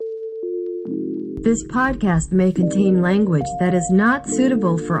This podcast may contain language that is not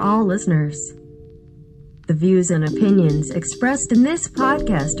suitable for all listeners. The views and opinions expressed in this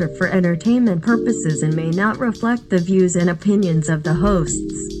podcast are for entertainment purposes and may not reflect the views and opinions of the hosts.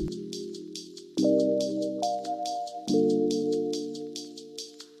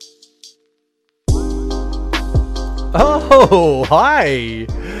 Oh, hi!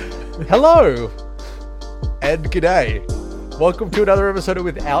 Hello! And g'day. Welcome to another episode of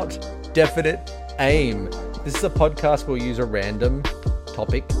Without Definite Aim. This is a podcast where we use a random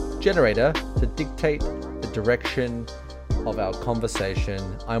topic generator to dictate the direction of our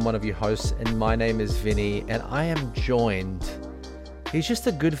conversation. I'm one of your hosts, and my name is Vinny, and I am joined. He's just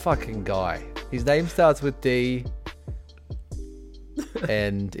a good fucking guy. His name starts with D,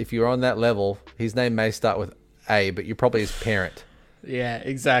 and if you're on that level, his name may start with A, but you're probably his parent. Yeah,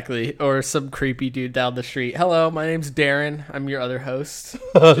 exactly. Or some creepy dude down the street. Hello, my name's Darren. I'm your other host.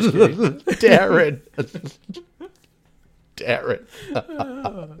 Just kidding. Darren. Darren.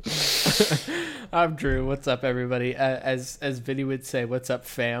 I'm Drew. What's up, everybody? As Vinny would say, what's up,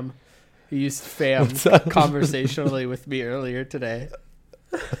 fam? He used fam conversationally with me earlier today.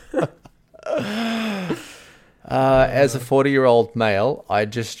 As a 40-year-old male, I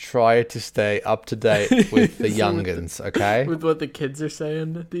just try to stay up to date with the youngins, okay? With what the kids are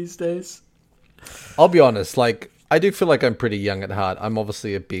saying these days. I'll be honest, I do feel like I'm pretty young at heart. I'm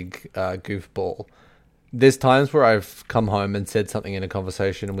obviously a big goofball. There's times where I've come home and said something in a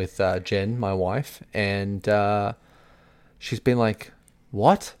conversation with Jen, my wife, and she's been like,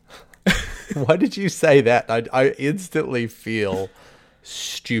 what? Why did you say that? I instantly feel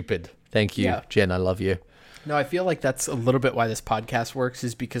stupid. Thank you, yeah. Jen, I love you. No, I feel like that's a little bit why this podcast works,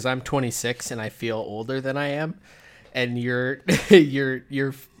 is because I'm 26 and I feel older than I am, and you're,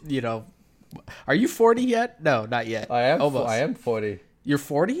 you know, are you 40 yet? No, not yet. I am. Almost. I am 40. You're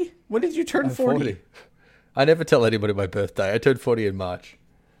 40? When did you turn 40? I never tell anybody my birthday. I turned 40 in March.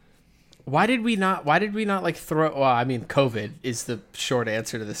 Why did we not like throw? Well, I mean, COVID is the short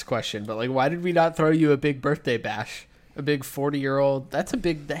answer to this question, but why did we not throw you a big birthday bash? A big 40-year-old. That's a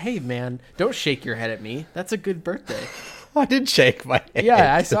big... Hey, man, don't shake your head at me. That's a good birthday. I did shake my head.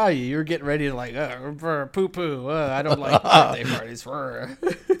 Yeah, I saw you. You were getting ready to poo-poo. I don't like birthday parties.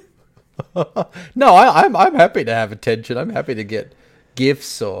 No, I'm happy to have attention. I'm happy to get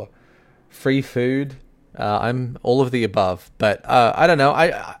gifts or free food. I'm all of the above. But I don't know.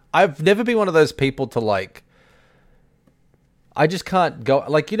 I've never been one of those people to I just can't go...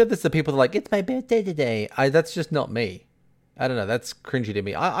 there's the people that it's my birthday today. That's just not me. I don't know. That's cringy to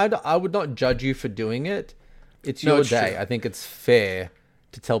me. I would not judge you for doing it. It's your day. True. I think it's fair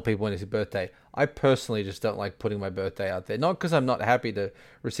to tell people when it's your birthday. I personally just don't like putting my birthday out there. Not because I'm not happy to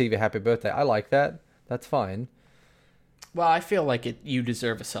receive a happy birthday. I like that. That's fine. Well, I feel like you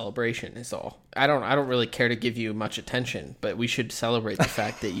deserve a celebration is all. I don't really care to give you much attention, but we should celebrate the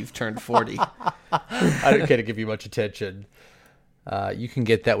fact that you've turned 40. I don't care to give you much attention. You can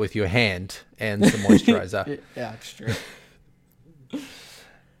get that with your hand and some moisturizer. Yeah, it's true.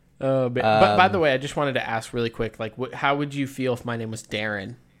 But by the way, I just wanted to ask really quick, how would you feel if my name was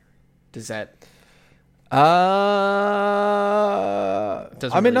Darren? Does that? No,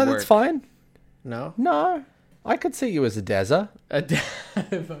 that's fine. No, I could see you as a Dazza. A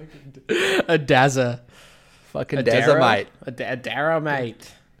Dazza. Fucking Dazza, mate. A Darrow,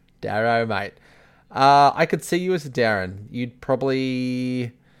 mate. Darrow, mate. I could see you as a Darren. You'd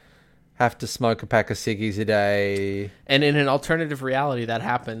probably have to smoke a pack of ciggies a day. And in an alternative reality, that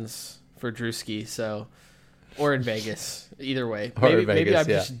happens for Drewski, so... Or in Vegas. Either way. Maybe I'm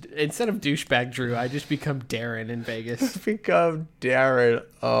just... Instead of douchebag Drew, I just become Darren in Vegas. Become Darren.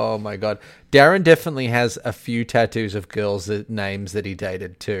 Oh, my God. Darren definitely has a few tattoos of girls' names that he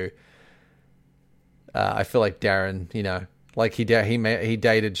dated, too. I feel like Darren, he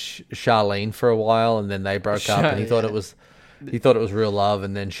dated Charlene for a while, and then they broke up, and he thought it was real love,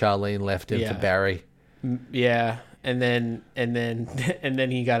 and then Charlene left him for Barry. Yeah, and then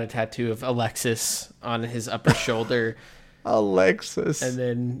he got a tattoo of Alexis on his upper shoulder. Alexis. And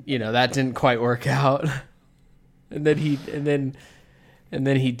then that didn't quite work out. And then he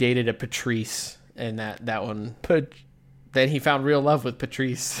dated a Patrice, and that one. Then he found real love with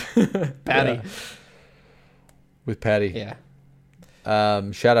Patrice, Patty. Yeah. With Patty. Yeah.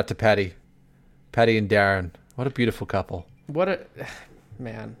 Shout out to Patty and Darren. What a beautiful couple.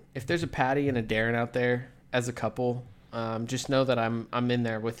 Man. If there's a Patty and a Darren out there as a couple, just know that I'm in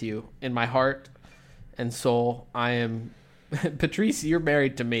there with you. In my heart and soul, I am... Patrice, you're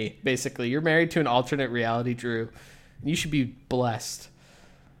married to me, basically. You're married to an alternate reality, Drew. You should be blessed.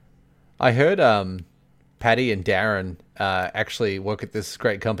 I heard Patty and Darren actually work at this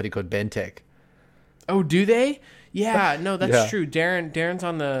great company called Bentech. Oh, do they? Yeah, no, that's Yeah. true. Darren's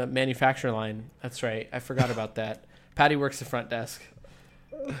on the manufacturer line. That's right. I forgot about that. Patty works the front desk.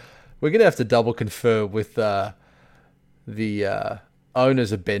 We're gonna have to double confirm with the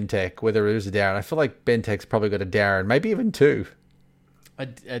owners of Bentech whether it is a Darren. I feel like Bentech's probably got a Darren, maybe even two. A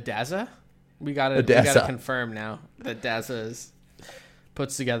Daza? We gotta confirm now that Daza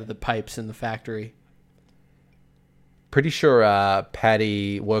puts together the pipes in the factory. Pretty sure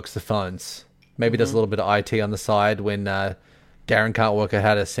Patty works the phones. Maybe does a little bit of IT on the side when Darren can't work out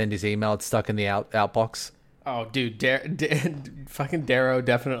how to send his email. It's stuck in the outbox. Oh, dude, fucking Darrow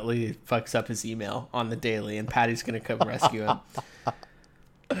definitely fucks up his email on the daily, and Patty's gonna come rescue him.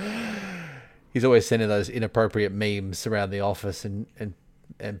 He's always sending those inappropriate memes around the office, and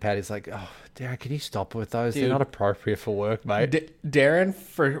Patty's like, "Oh, Darren, can you stop with those? Dude. They're not appropriate for work, mate." Darren,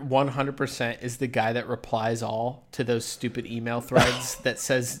 for 100%, is the guy that replies all to those stupid email threads that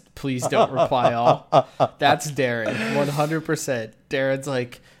says, "Please don't reply all." That's Darren, 100%. Darren's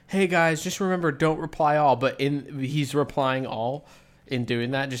like, "Hey guys, just remember, don't reply all," but he's replying all in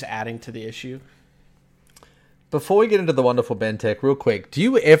doing that, just adding to the issue. Before we get into the wonderful Bentech, real quick, do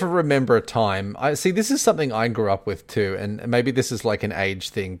you ever remember a time? I see this is something I grew up with too, and maybe this is like an age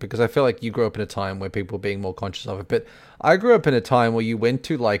thing because I feel like you grew up in a time where people were being more conscious of it. But I grew up in a time where you went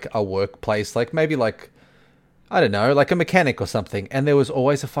to like a workplace, like maybe like I don't know, like a mechanic or something, and there was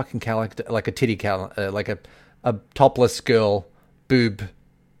always a fucking character, like a titty like a topless girl, boobies,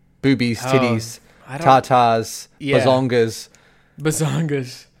 titties, tartars, bazongas.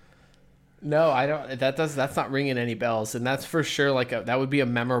 Bazongas. No, I don't. That's not ringing any bells, and that's for sure. Like that would be a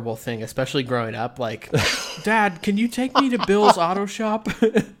memorable thing, especially growing up. Like, Dad, can you take me to Bill's Auto Shop?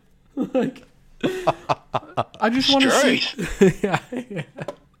 Like, I just want to see. Yeah.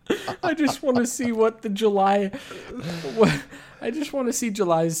 I just want to see what the July. I just want to see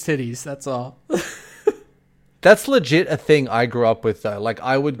July's titties. That's all. That's legit a thing I grew up with though. Like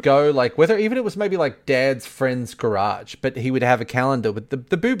I would go like whether even it was maybe like Dad's friend's garage, but he would have a calendar with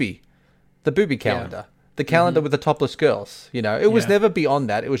the booby calendar, the calendar with the topless girls. You know, it was never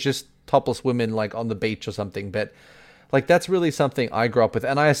beyond that. It was just topless women like on the beach or something. But like that's really something I grew up with,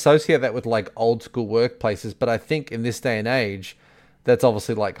 and I associate that with like old school workplaces. But I think in this day and age, that's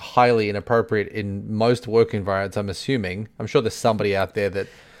obviously like highly inappropriate in most work environments. I'm assuming. I'm sure there's somebody out there that.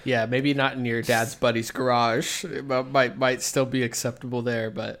 Yeah, maybe not in your dad's buddy's garage. It might still be acceptable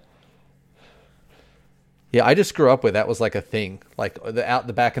there, but yeah, I just grew up with that was like a thing. Like out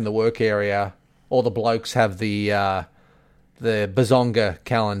the back in the work area, all the blokes have the Bazonga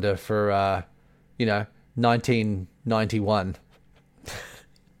calendar for 1991.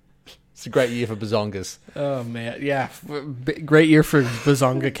 It's a great year for Bazongas. Oh man, yeah, great year for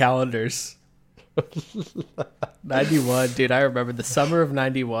Bazonga calendars. 91, dude. I remember the summer of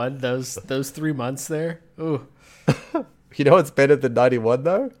 91. Those 3 months there. Ooh. You know what's better than 91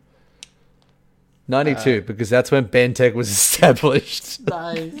 though? 92, because that's when Bentech was established.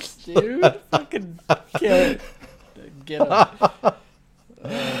 Nice, dude. Fucking get them.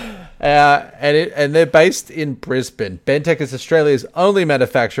 And they're based in Brisbane. Bentech is Australia's only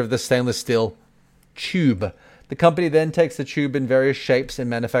manufacturer of the stainless steel tube. The company then takes the tube in various shapes and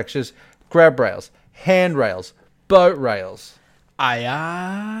manufactures grab rails, handrails, boat rails.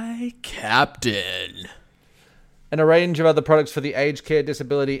 Aye, Captain. And a range of other products for the aged care,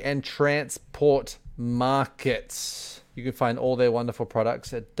 disability, and transport markets. You can find all their wonderful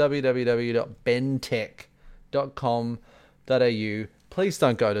products at www.bentech.com.au. Please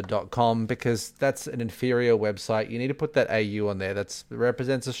don't go to .com because that's an inferior website. You need to put that AU on there. That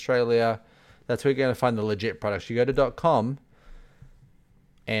represents Australia. That's where you're going to find the legit products. You go to .com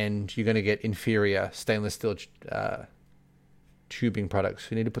and you're going to get inferior stainless steel tubing products.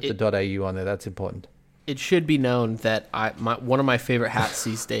 You need to put the .au on there. That's important. It should be known that one of my favorite hats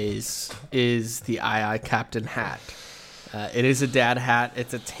these days is the II Captain hat. It is a dad hat.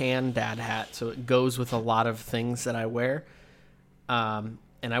 It's a tan dad hat, so it goes with a lot of things that I wear. And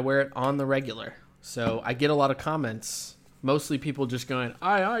I wear it on the regular. So I get a lot of comments, mostly people just going,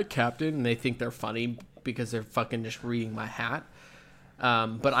 "Aye, Captain," and they think they're funny because they're fucking just reading my hat.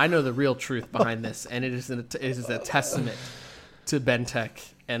 But I know the real truth behind this, and it is a testament to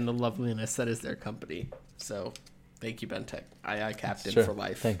Bentech and the loveliness that is their company. So, thank you, Bentech. II Captain for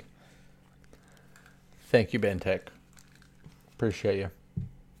life. Thank you, Bentech. Appreciate you.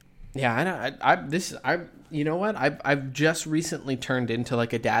 Yeah, you know what? I've just recently turned into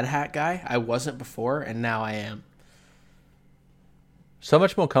like a dad hat guy. I wasn't before, and now I am. So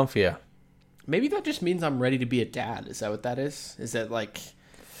much more comfier. Maybe that just means I'm ready to be a dad. Is that what that is? Is that like,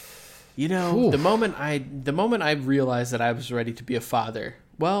 You know, the moment I realized that I was ready to be a father,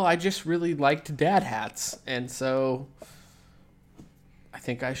 well, I just really liked dad hats, and so I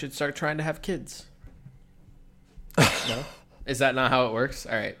think I should start trying to have kids. No? Is that not how it works?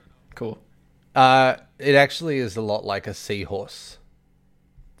 All right, cool. It actually is a lot like a seahorse,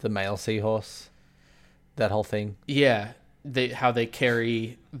 the male seahorse, that whole thing. Yeah, how they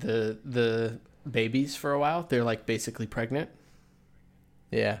carry the babies for a while. They're like basically pregnant.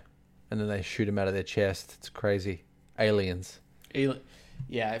 Yeah, and then they shoot them out of their chest. It's crazy. Aliens.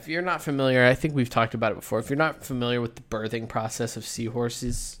 Yeah, if you're not familiar, I think we've talked about it before. If you're not familiar with the birthing process of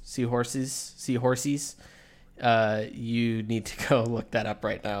seahorses, you need to go look that up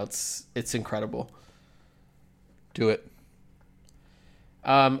right now. It's incredible. Do it.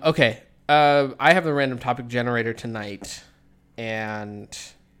 Okay. I have the random topic generator tonight, and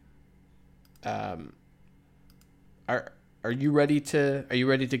are you ready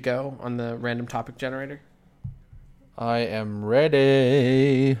to go on the random topic generator? I am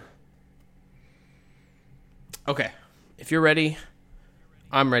ready. Okay. If you're ready,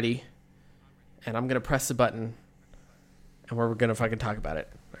 I'm ready. And I'm going to press the button. And we're going to fucking talk about it.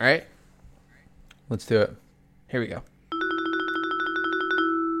 All right? Let's do it. Here we go.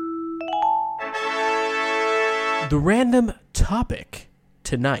 The random topic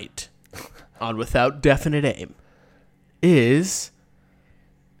tonight on Without Definite Aim is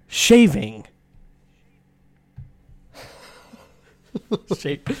shaving.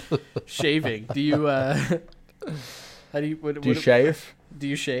 Shaving. Do you how do you shave? Do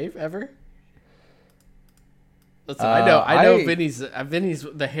you shave ever? Listen, I know Vinny's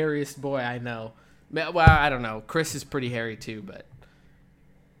the hairiest boy I know. Well, I don't know. Chris is pretty hairy too, but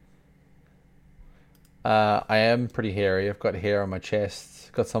I am pretty hairy. I've got hair on my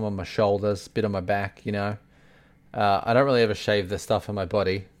chest, got some on my shoulders, bit on my back, you know. I don't really ever shave the stuff on my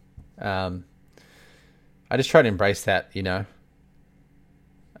body. I just try to embrace that, you know.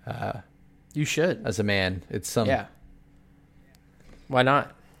 You should. As a man, it's some. Yeah. Why not?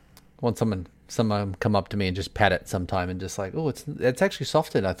 I want someone come up to me and just pat it sometime and just like, oh, it's actually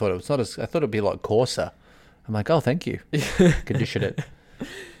softer than I thought. I thought it'd be a lot coarser. I'm like, oh, thank you. Condition it.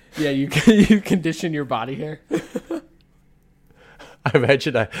 Yeah, you condition your body hair. I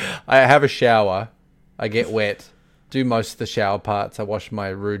imagine I have a shower, I get wet, do most of the shower parts, I wash my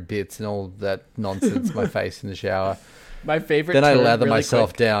rude bits and all that nonsense, my face in the shower. My favorite. Then I lather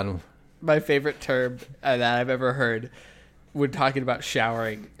myself down. My favorite term that I've ever heard when talking about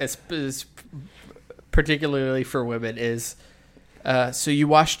showering, is particularly for women, is so you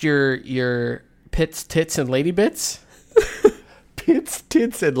washed your pits, tits, and lady bits. Pits,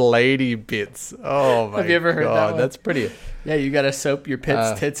 tits, and lady bits. Oh my god! Have you ever heard that one? That's pretty. Yeah, you gotta soap your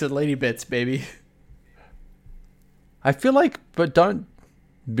pits, tits, and lady bits, baby. I feel like, but don't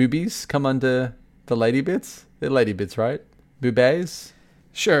boobies come under the lady bits? They're lady bits, right? Boobies?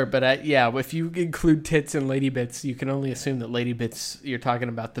 Sure, but if you include tits and lady bits, you can only assume that lady bits, you're talking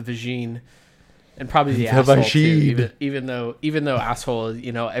about the vagine and probably the asshole too. Even though asshole,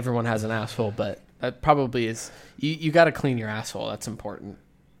 you know, everyone has an asshole, but that probably is. You got to clean your asshole. That's important.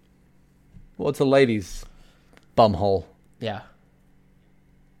 Well, it's a lady's bumhole. Yeah.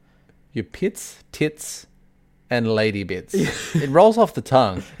 Your pits, tits, and lady bits. It rolls off the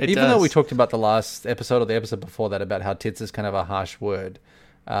tongue. Even though we talked about the last episode or the episode before that about how tits is kind of a harsh word.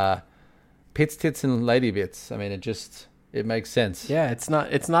 Pits, tits, and lady bits. I mean, it makes sense. Yeah, it's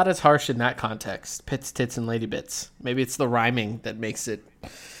not as harsh in that context. Pits, tits, and lady bits. Maybe it's the rhyming that makes it.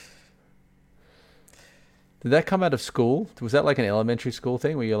 Did that come out of school? Was that like an elementary school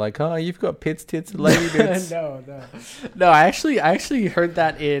thing where you're like, oh, you've got pits, tits, and lady bits? No. I actually heard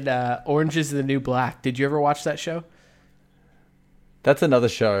that in Orange is the New Black. Did you ever watch that show? That's another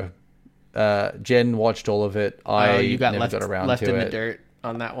show. Jen watched all of it. You got never got around left to in it. the dirt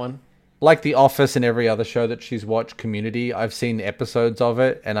on that one. Like The Office and every other show that she's watched, Community, I've seen episodes of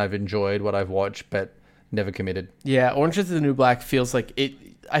it and I've enjoyed what I've watched, but never committed. Yeah, Orange is the New Black feels like it.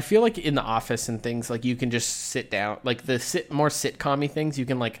 I feel like in The Office and things, like you can just sit down, like more sitcom-y things, you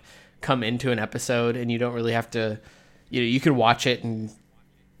can like come into an episode and you don't really have to, you can watch it and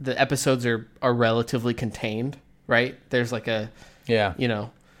the episodes are relatively contained, right? There's like that's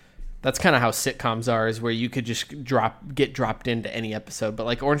kind of how sitcoms are, is where you could just get dropped into any episode. But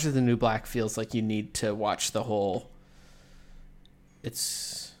like Orange is the New Black feels like you need to watch the whole.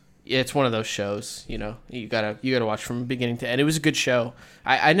 It's one of those shows, you know. You gotta watch from beginning to end. It was a good show.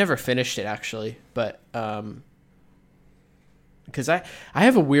 I never finished it actually, but because I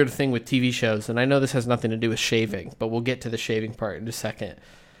have a weird thing with TV shows, and I know this has nothing to do with shaving, but we'll get to the shaving part in a second.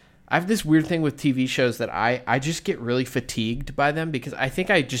 I have this weird thing with TV shows that I just get really fatigued by them because I think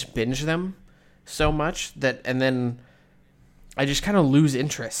I just binge them so much and then I just kind of lose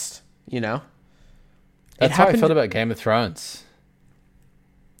interest, you know? That's how I felt about Game of Thrones.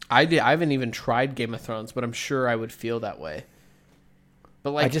 I haven't even tried Game of Thrones, but I'm sure I would feel that way.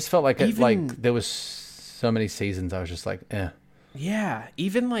 But like, I just felt like there was so many seasons. I was just like, eh. Yeah,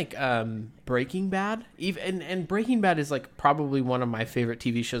 even like Breaking Bad, and Breaking Bad is like probably one of my favorite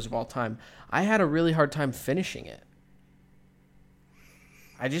TV shows of all time. I had a really hard time finishing it.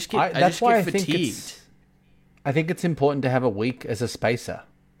 I just get fatigued. I think it's important to have a week as a spacer.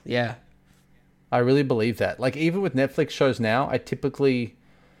 Yeah. I really believe that. Like, even with Netflix shows now, I don't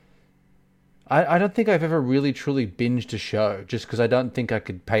think I've ever really truly binged a show just because I don't think I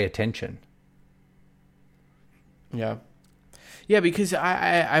could pay attention. Yeah. Yeah, because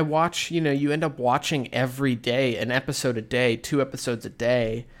I watch, you end up watching every day, an episode a day, 2 episodes a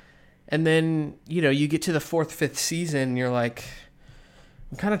day. And then, you get to the 4th, 5th season and you're like,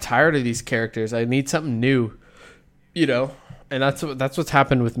 I'm kind of tired of these characters. I need something new, and that's what's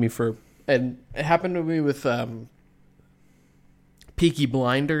happened with me and it happened to me with Peaky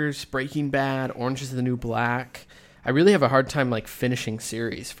Blinders, Breaking Bad, Orange is the New Black. I really have a hard time like finishing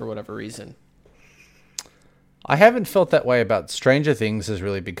series for whatever reason. I haven't felt that way about Stranger Things. Has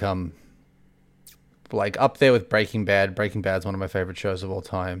really become like up there with Breaking Bad. Breaking Bad's one of my favorite shows of all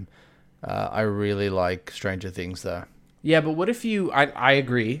time. I really like Stranger Things though. Yeah, but what if I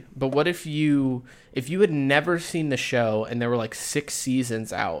agree, but what if you had never seen the show and there were like 6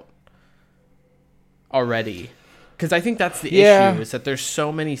 seasons out already? Because I think that's the issue, is that there's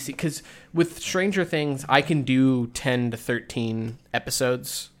so many... Because with Stranger Things, I can do 10 to 13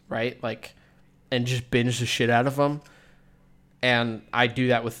 episodes, right? Like, and just binge the shit out of them. And I do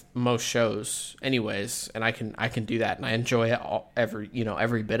that with most shows anyways, and I can do that, and I enjoy it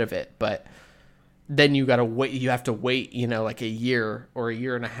every bit of it. But then you have to wait, like a year or a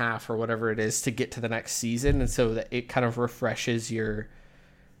year and a half or whatever it is to get to the next season, and so that it kind of refreshes your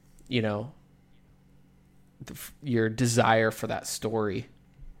desire for that story.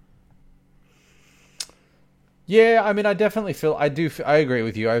 Yeah, I mean, I definitely feel... I agree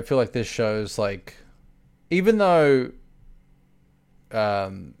with you. I feel like this show's like... Even though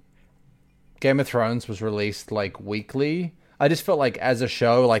Game of Thrones was released like weekly, I just felt like as a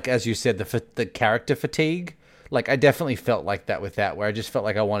show, like as you said, the character fatigue, like I definitely felt like that with that, where I just felt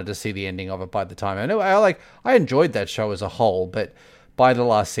like I wanted to see the ending of it by the time. I know I enjoyed that show as a whole, but by the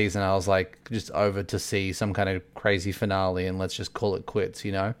last season I was like just over to see some kind of crazy finale and let's just call it quits,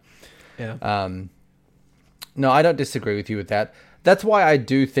 Yeah. No, I don't disagree with you with that. That's why I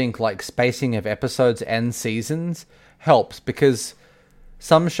do think like spacing of episodes and seasons helps, because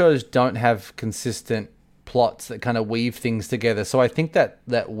some shows don't have consistent plots that kind of weave things together. So I think that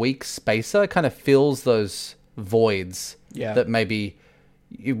week spacer kind of fills those voids that maybe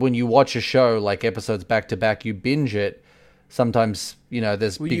when you watch a show like episodes back to back, you binge it. Sometimes,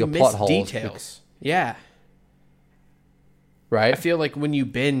 there's bigger plot holes. Details. Yeah. Right? I feel like when you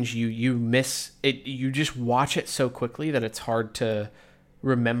binge, you miss it. You just watch it so quickly that it's hard to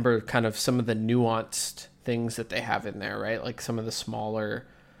remember kind of some of the nuanced things that they have in there, right? Like some of the smaller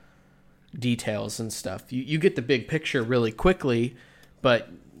details and stuff. You get the big picture really quickly, but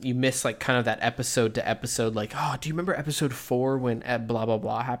you miss like kind of that episode to episode, like, oh, do you remember episode 4 when blah, blah,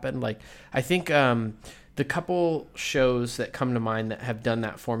 blah happened? Like, I think the couple shows that come to mind that have done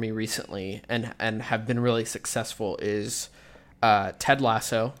that for me recently and have been really successful is Ted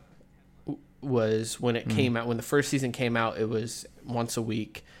Lasso was when it came out. When the first season came out, it was once a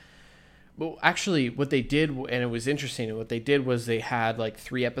week. Well, actually, what they did, and it was interesting, what they did was they had like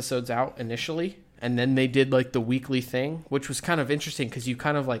 3 episodes out initially, and then they did like the weekly thing, which was kind of interesting because you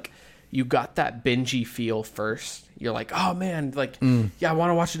kind of like, you got that bingey feel first. You're like, oh man, like, yeah, I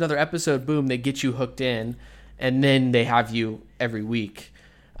want to watch another episode. Boom, they get you hooked in, and then they have you every week.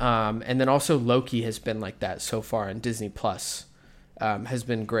 And then also Loki has been like that so far, and Disney Plus has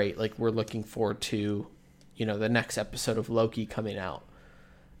been great. Like, we're looking forward to, the next episode of Loki coming out.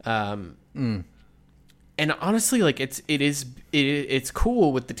 And honestly, like it's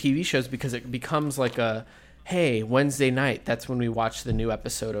cool with the TV shows because it becomes like a, hey, Wednesday night, that's when we watch the new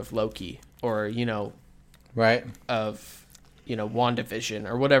episode of Loki, or right, of WandaVision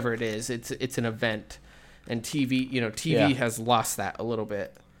or whatever it is. It's an event, and TV has lost that a little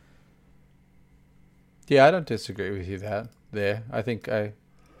bit. Yeah, I don't disagree with you there. I think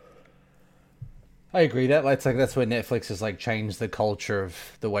I agree that that's where Netflix has like changed the culture of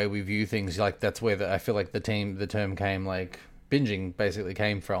the way we view things. Like that's where I feel like the term came, like binging basically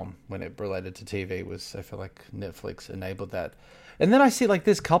came from when it related to TV. Was I feel like Netflix enabled that. And then I see like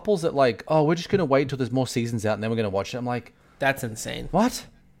there's couples that like, oh, we're just gonna wait until there's more seasons out and then we're gonna watch it. I'm like, That's insane. what?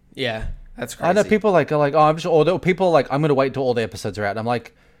 Yeah, that's crazy. I know people like are like, oh, I'm just, or people are like, I'm gonna wait till all the episodes are out. And I'm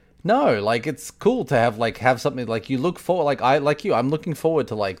like, no, like it's cool to have something like you look forward. Like I'm looking forward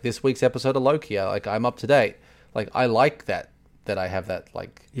to like this week's episode of Loki. Like I'm up to date. Like I like that I have that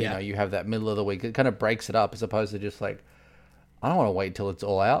like you know you have that middle of the week. It kind of breaks it up as opposed to just like I don't want to wait till it's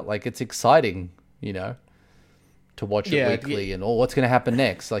all out. Like it's exciting, you know, to watch it weekly and what's going to happen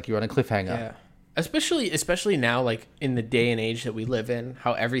next. Like you're on a cliffhanger. Yeah. Especially now, like in the day and age that we live in,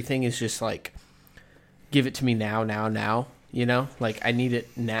 how everything is just like, give it to me now. You know, like I need it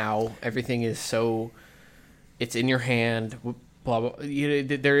now. Everything is so, it's in your hand. Blah blah. You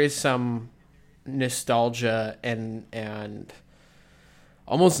know, there is some nostalgia and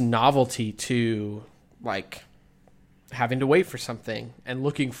almost novelty to like having to wait for something and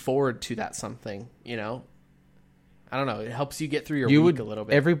looking forward to that something. You know, I don't know. It helps you get through your week a little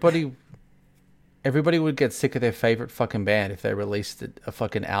bit. Everybody would get sick of their favorite fucking band if they released a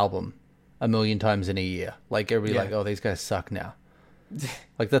fucking album 1,000,000 times in a year. Like everybody like, oh, these guys suck now.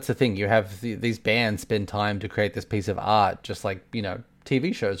 Like that's the thing. You have these bands spend time to create this piece of art, just like, you know,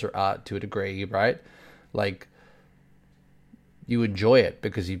 TV shows are art to a degree, right? Like you enjoy it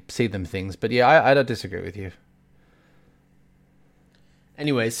because you see them things. But yeah, I don't disagree with you.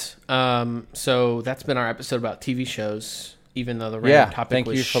 Anyways, so that's been our episode about TV shows, even though the random topic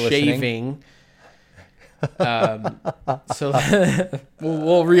was shaving. So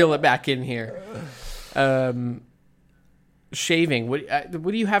we'll reel it back in here. Shaving. What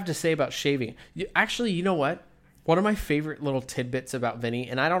do you have to say about shaving? Actually, you know what? One of my favorite little tidbits about Vinny,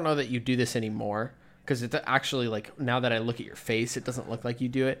 and I don't know that you do this anymore, because it's actually like now that I look at your face, it doesn't look like you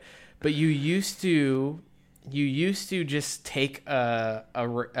do it. But you used to just take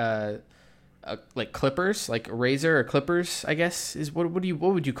like clippers, like a razor or clippers, I guess is what would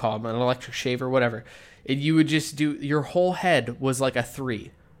you call them? An electric shaver, whatever. And you would just do, your whole head was like a 3.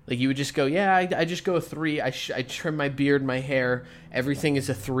 Like you would just go, yeah, I just go a 3. I trim my beard, my hair, everything is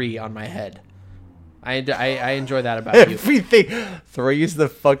a 3 on my head. I enjoy that about you. Everything. 3 is the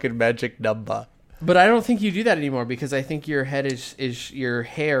fucking magic number. But I don't think you do that anymore because I think your head is your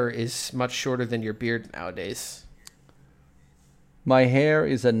hair is much shorter than your beard nowadays. My hair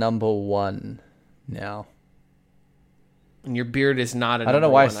is a number 1 now. And your beard is not a number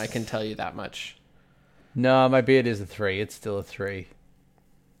 1, I can tell you that much. No, my beard is a 3. It's still a 3.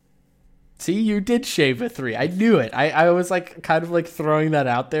 See, you did shave a 3. I knew it. I was like kind of like throwing that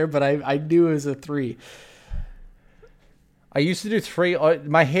out there, but I knew it was a 3. I used to do 3.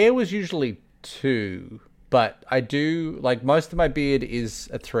 My hair was usually 2, but I do like most of my beard is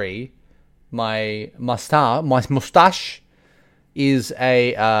a 3. My mustache is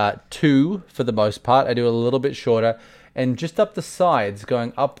a 2 for the most part. I do a little bit shorter. And just up the sides,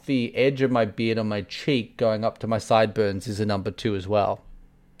 going up the edge of my beard on my cheek, going up to my sideburns is a number 2 as well.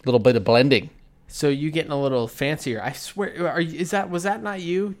 A little bit of blending. So you getting a little fancier. I swear, was that not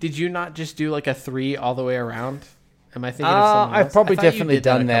you? Did you not just do like a 3 all the way around? Am I thinking of someone else? I've probably definitely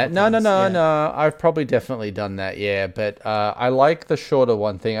done that. No. I've probably definitely done that, yeah. But I like the shorter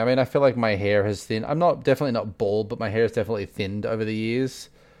one thing. I mean, I feel like my hair has thinned. I'm definitely not bald, but my hair has definitely thinned over the years.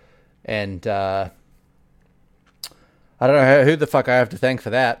 And I don't know who the fuck I have to thank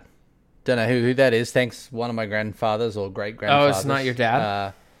for that. Don't know who that is. Thanks one of my grandfathers or great-grandfathers. Oh, it's not your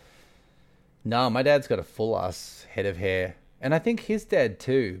dad? No, my dad's got a full-ass head of hair. And I think his dad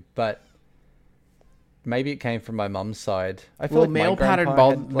too, but maybe it came from my mum's side. I feel like male pattern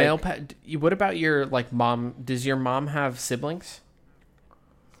bald. What about your like mom? Does your mom have siblings?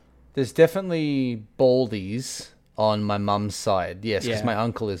 There's definitely baldies on my mum's side. Yes, because my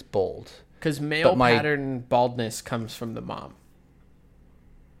uncle is bald. Because male pattern baldness comes from the mom,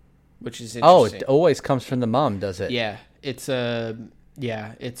 which is interesting. Oh, it always comes from the mom, does it? Yeah, it's an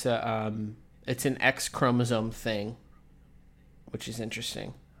X chromosome thing, which is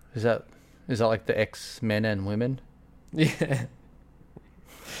interesting. Is that like the X-men and women? Yeah.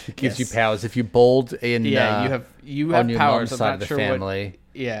 It gives you powers if you're bald in you have on your powers. mom's side of the family.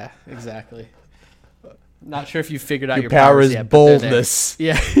 Yeah, exactly. Not sure if you figured out your power powers is yet, baldness.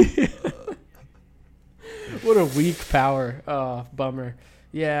 Yeah. What a weak power. Oh, bummer.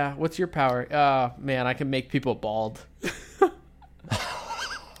 Yeah, what's your power? Oh, man, I can make people bald.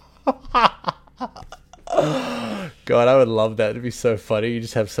 God, I would love that. It'd be so funny. You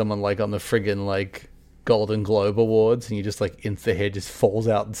just have someone like on the friggin' like Golden Globe Awards and you just like the hair just falls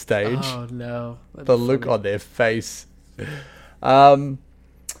out on stage. Oh, no. The look on their face.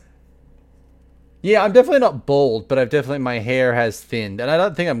 Yeah, I'm definitely not bald, but my hair has thinned. And I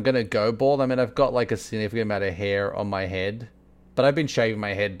don't think I'm going to go bald. I mean, I've got like a significant amount of hair on my head. But I've been shaving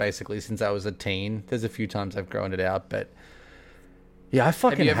my head basically since I was a teen. There's a few times I've grown it out, but yeah, I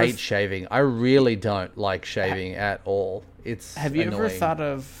fucking hate shaving. I really don't like shaving at all. It's Have you annoying.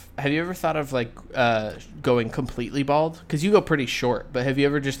 Have you ever thought of like going completely bald? Because you go pretty short, but have you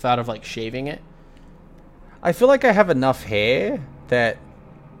ever just thought of like shaving it? I feel like I have enough hair that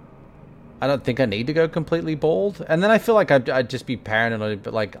I don't think I need to go completely bald. And then I feel like I'd just be paranoid.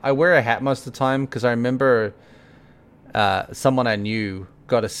 But like, I wear a hat most of the time because I remember someone I knew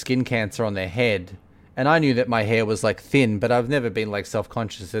got a skin cancer on their head. And I knew that my hair was like thin, but I've never been like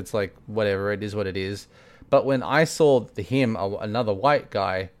self-conscious. It's like, whatever, it is what it is. But when I saw him, another white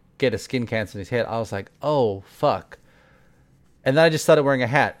guy, get a skin cancer in his head, I was like, oh, fuck. And then I just started wearing a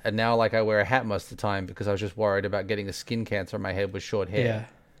hat. And now like I wear a hat most of the time because I was just worried about getting a skin cancer on my head with short hair.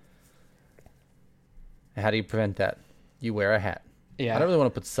 Yeah. How do you prevent that? You wear a hat. Yeah. I don't really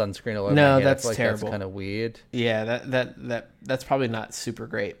want to put sunscreen all over No, my head. that's I feel like terrible. That's kind of weird. Yeah, that's probably not super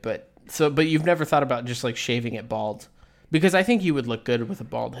great, but you've never thought about just like shaving it bald, because I think you would look good with a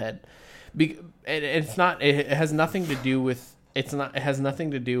bald head. It's not. It has nothing to do with. It's not. It has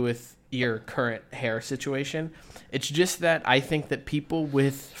nothing to do with your current hair situation. It's just that I think that people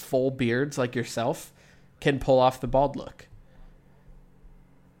with full beards like yourself can pull off the bald look.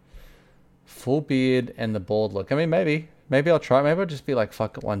 Full beard and the bald look. I mean, maybe I'll try. Maybe I'll just be like,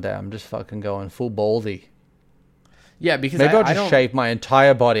 fuck it one day. I'm just fucking going full baldy. Yeah, because maybe I'll just shave my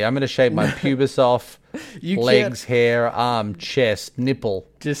entire body. I'm going to shave my pubis off, legs, hair, arm, chest, nipple.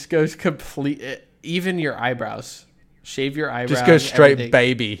 Just goes complete. Even your eyebrows. Shave your eyebrows. Just go straight everything.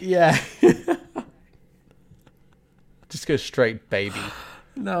 baby. Yeah. Just go straight baby.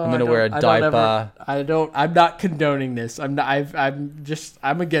 No, I'm gonna wear a diaper. I'm not condoning this. I'm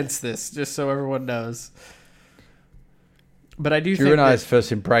against this. Just so everyone knows. But I do. Drew and I's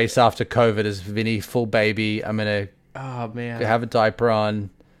first embrace after COVID is Vinny full baby. I'm gonna. Oh man. Have a diaper on.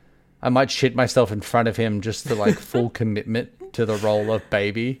 I might shit myself in front of him just to like full commitment to the role of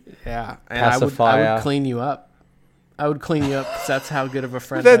baby. Yeah, and pacifier. I would clean you up. I would clean you up because that's how good of a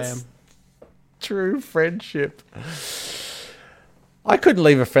friend I am. True friendship. I couldn't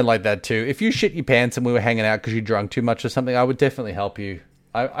leave a friend like that too. If you shit your pants and we were hanging out because you drunk too much or something, I would definitely help you.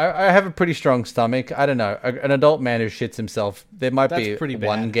 I have a pretty strong stomach. I don't know. An adult man who shits himself, there might be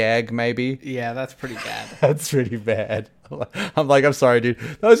one gag maybe. Yeah, that's pretty bad. That's pretty bad. I'm like, I'm sorry, dude.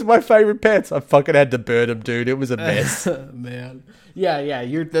 Those are my favorite pets. I fucking had to burn them, dude. It was a mess. Man. Yeah.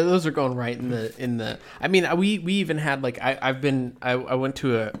 Those are going right in the. I mean, we even had like I've been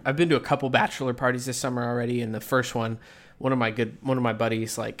to a couple bachelor parties this summer already, and the first one of my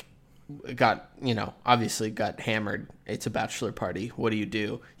buddies like obviously got hammered. It's a bachelor party. What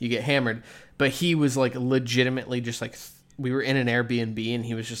do? You get hammered. But he was like legitimately just like, we were in an Airbnb and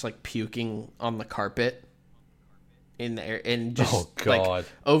he was just like puking on the carpet in there and just like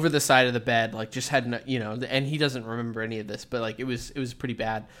over the side of the bed, like just had no, and he doesn't remember any of this, but like it was pretty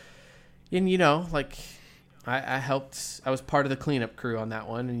bad. And like I helped, I was part of the cleanup crew on that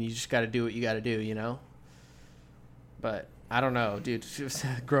one, and you just got to do what you got to do, But I don't know, dude. If it was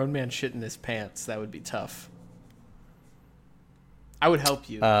a grown man shitting his pants, that would be tough. I would help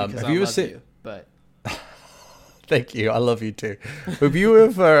you because I love you, but thank you. I love you too. Have you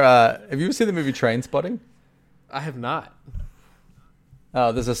ever seen the movie Trainspotting? I have not.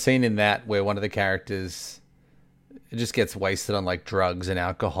 Oh, there's a scene in that where one of the characters just gets wasted on like drugs and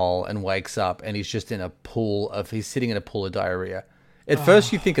alcohol and wakes up and he's just he's sitting in a pool of diarrhea. At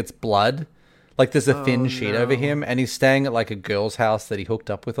first you think it's blood. Like there's a thin sheet over him and he's staying at like a girl's house that he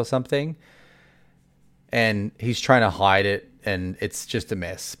hooked up with or something. And he's trying to hide it and it's just a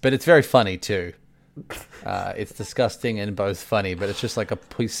mess. But it's very funny too. It's disgusting and both funny, but it's just like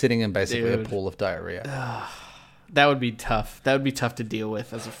he's sitting in basically a pool of diarrhea. That would be tough. That would be tough to deal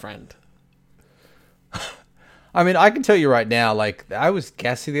with as a friend. I mean, I can tell you right now, like I was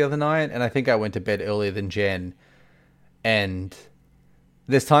gassy the other night and I think I went to bed earlier than Jen. And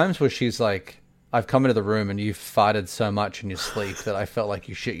there's times where she's like, I've come into the room and you've farted so much in your sleep that I felt like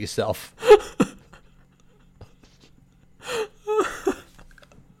you shit yourself.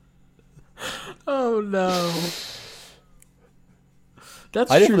 Oh no.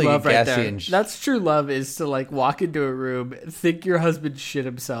 That's true love right there. That's true love, is to like walk into a room, think your husband shit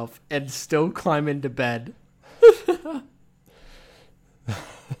himself, and still climb into bed.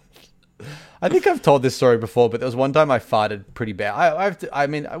 I think I've told this story before, but there was one time I farted pretty bad.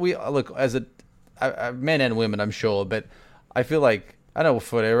 We look as men and women, I'm sure, but I feel like, I don't know,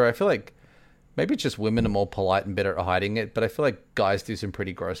 for whatever, I feel like maybe it's just women are more polite and better at hiding it, but I feel like guys do some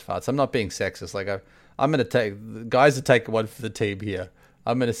pretty gross farts. I'm not being sexist. Like I'm going to take, guys are taking one for the team here.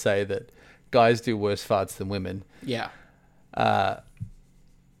 I'm going to say that guys do worse farts than women. Yeah. I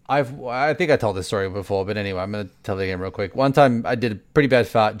think I told this story before, but anyway, I'm going to tell it again real quick. One time I did a pretty bad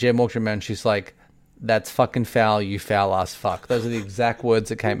fart. Jem walked around and she's like, "That's fucking foul, you foul ass fuck." Those are the exact words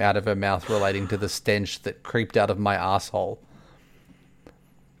that came out of her mouth relating to the stench that creeped out of my asshole.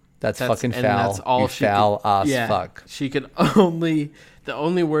 That's fucking foul, that's all you foul ass yeah, fuck. She could the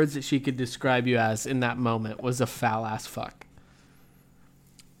only words that she could describe you as in that moment was a foul ass fuck.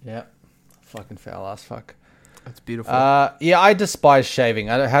 Yeah, fucking foul ass fuck. That's beautiful. Yeah, I despise shaving.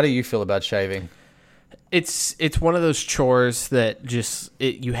 How do you feel about shaving? It's one of those chores that just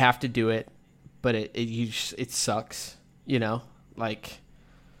you have to do it, but it sucks, you know? Like,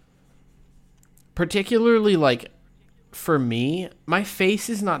 particularly like for me, my face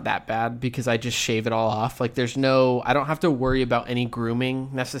is not that bad because I just shave it all off. Like I don't have to worry about any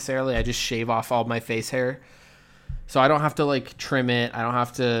grooming necessarily. I just shave off all my face hair. So I don't have to like trim it. I don't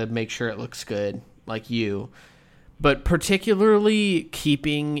have to make sure it looks good like you. But particularly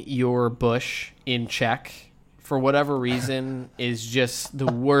keeping your bush in check for whatever reason is just the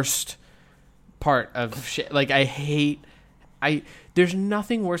worst part of shit. Like there's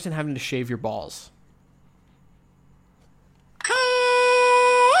nothing worse than having to shave your balls.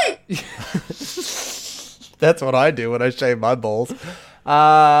 That's what I do when I shave my balls.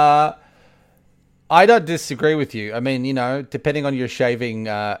 I don't disagree with you. I mean, you know, depending on your shaving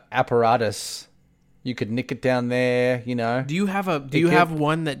apparatus, you could nick it down there, you know. Do you have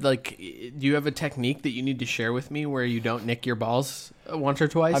one that like, do you have a technique that you need to share with me where you don't nick your balls once or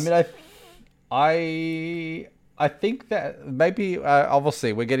twice? I mean, I think that maybe,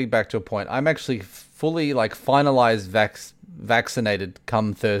 obviously we're getting back to a point. I'm actually fully like finalized vaccinated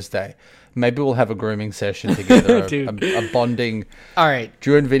come Thursday. Maybe we'll have a grooming session together, a bonding. All right,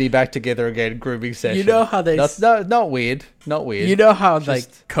 Drew and Vinny back together again, grooming session. You know how they not weird. You know how like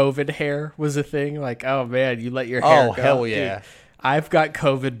COVID hair was a thing. Like, oh man, you let your hair go. Oh hell yeah! Dude, I've got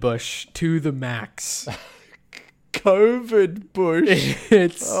COVID bush to the max. COVID bush.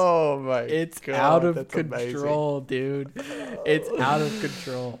 It's oh my. It's God, out of control, dude. It's out of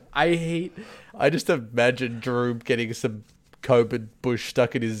control. I just imagine Drew getting some COVID bush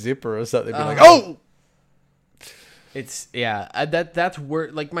stuck in his zipper or something. Be like, oh. It's that's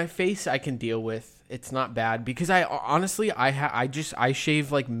where like my face I can deal with. It's not bad because I honestly I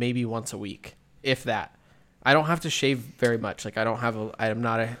shave like maybe once a week, if that. I don't have to shave very much. Like I'm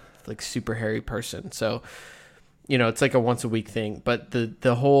not a like super hairy person, so you know it's like a once a week thing. But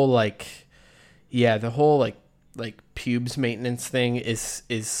the whole like pubes maintenance thing is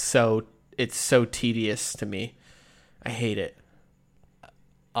so tedious to me. I hate it.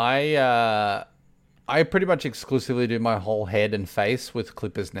 I pretty much exclusively do my whole head and face with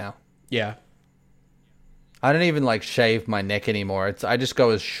clippers now. Yeah. I don't even like shave my neck anymore. I just go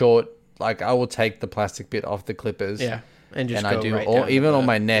as short. Like I will take the plastic bit off the clippers. Yeah. And just I go do right all, down even to on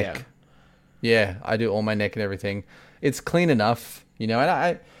my neck. Yeah, I do all my neck and everything. It's clean enough, you know.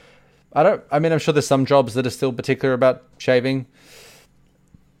 And I mean, I'm sure there's some jobs that are still particular about shaving.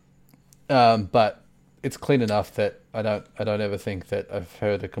 But it's clean enough that I don't ever think that I've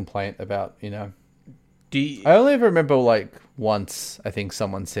heard a complaint about, you know. I only ever remember like once I think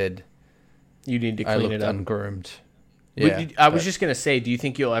someone said you need to clean it up. Ungroomed. Yeah, I was just gonna say, do you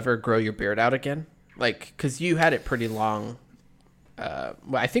think you'll ever grow your beard out again? Like, because you had it pretty long. Well,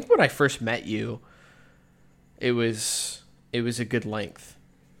 I think when I first met you, it was a good length.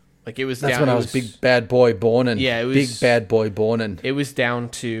 Like it was. That's when I was big bad boy born and yeah, it was big bad boy born and it was down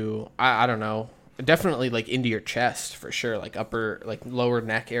to I don't know, definitely like into your chest for sure, like lower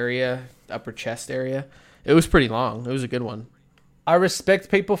neck area, upper chest area. It was pretty long. It was a good one. I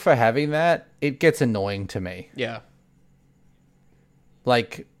respect people for having that. It gets annoying to me. Yeah.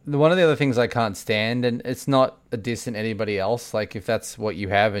 Like one of the other things I can't stand, and it's not a diss in anybody else. Like if that's what you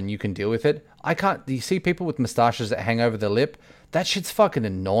have and you can deal with it, I can't. You see people with mustaches that hang over their lip. That shit's fucking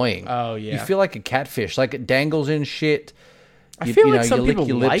annoying. Oh yeah. You feel like a catfish. Like it dangles in shit. I feel like some you lick people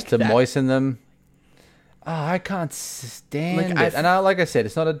your lips like to that. moisten them. Oh, I can't stand it. And like I said,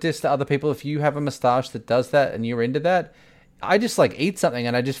 it's not a diss to other people. If you have a mustache that does that and you're into that, I just like eat something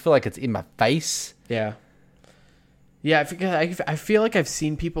and I just feel like it's in my face. Yeah. Yeah, I feel like I've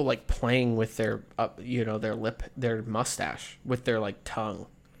seen people like playing with their their lip, their mustache with their like tongue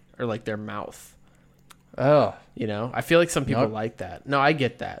or like their mouth. Oh, you know, I feel like some people like that. No, I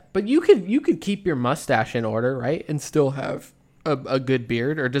get that, but you could keep your mustache in order, right, and still have a good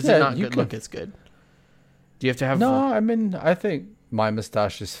beard, or does it not look as good? Do you have to have? No, I mean, I think my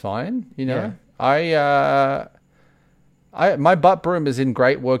mustache is fine. You know, yeah. My butt broom is in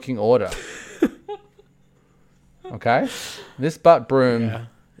great working order. Okay, this butt broom, yeah,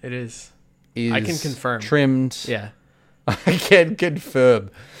 it is. I can confirm. Trimmed. Yeah. I can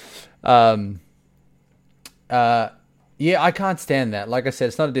confirm. Yeah, I can't stand that. Like I said,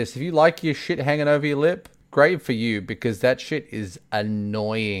 it's not a diss. If you like your shit hanging over your lip, great for you, because that shit is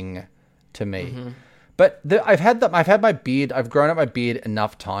annoying to me. Mm-hmm. But I've had my beard. I've grown out my beard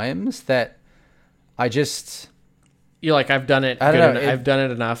enough times that I just. You're like, I've done it. I don't know, I've done it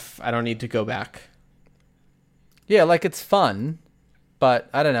enough. I don't need to go back. Yeah, like it's fun, but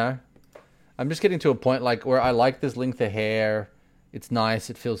I don't know. I'm just getting to a point like where I like this length of hair. It's nice.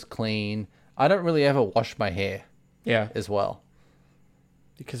 It feels clean. I don't really ever wash my hair. Yeah, as well.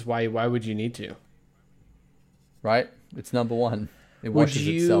 Because why would you need to? Right? It's number one. It washes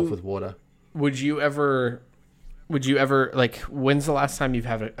itself with water. Would you ever like? When's the last time you've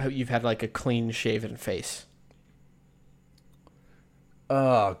had like a clean shaven face?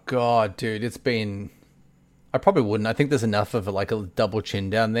 Oh God, dude, it's been. I probably wouldn't. I think there's enough of like a double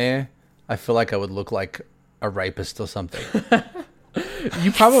chin down there. I feel like I would look like a rapist or something.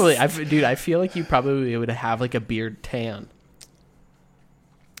 You probably, I feel like you probably would have like a beard tan.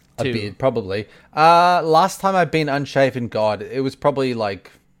 A beard, probably. Last time I've been unshaven, God, it was probably like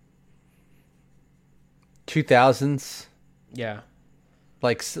 2000s. Yeah.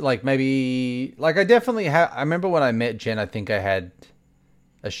 Like maybe, like I definitely have. I remember when I met Jen, I think I had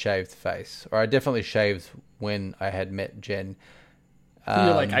a shaved face, or I definitely shaved when I had met Jen.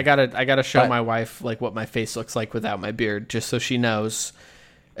 You're like, I gotta show my wife like what my face looks like without my beard, just so she knows,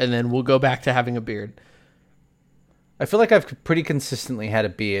 and then we'll go back to having a beard. I feel like I've pretty consistently had a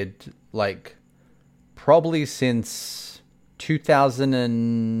beard, like probably since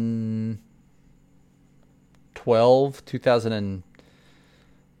 2012,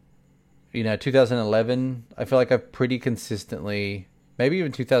 2011. I feel like I've pretty consistently, maybe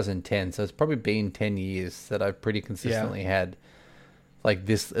even 2010. So it's probably been 10 years that I've pretty consistently had. Like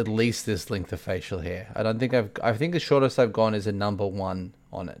this, at least this length of facial hair. I think the shortest I've gone is a number 1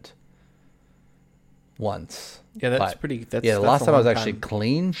 on it. Once. Yeah, that's pretty. The last time I was actually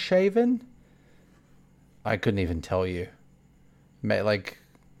clean shaven, I couldn't even tell you. Like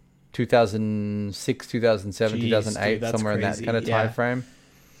 2006, 2007, 2008, dude, somewhere crazy. in that kind of time frame.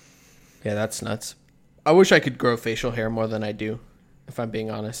 Yeah, that's nuts. I wish I could grow facial hair more than I do, if I'm being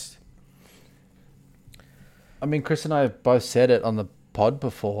honest. I mean, Chris and I have both said it on the pod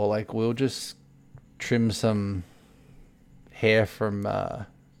before. Like, we'll just trim some hair from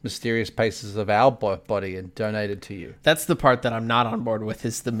mysterious places of our body and donate it to you. That's the part that I'm not on board with,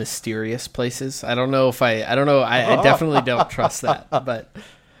 is the mysterious places. I don't know. I definitely don't trust that. But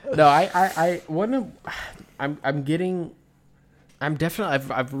no, I've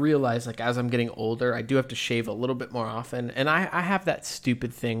realized, like, as I'm getting older, I do have to shave a little bit more often. And I have that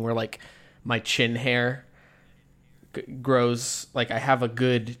stupid thing where, like, my chin hair grows, like, I have a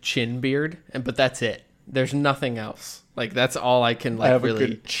good chin beard, but that's it. There's nothing else. Like, that's all I can, like, I have really. a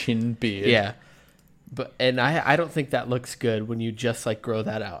good chin beard. Yeah. And I don't think that looks good when you just, like, grow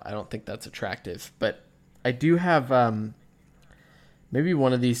that out. I don't think that's attractive. But I do have, maybe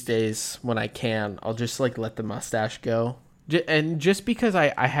one of these days when I can, I'll just, like, let the mustache go. And just because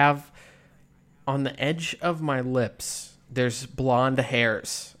I have on the edge of my lips, there's blonde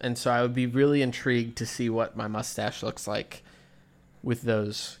hairs. And so I would be really intrigued to see what my mustache looks like with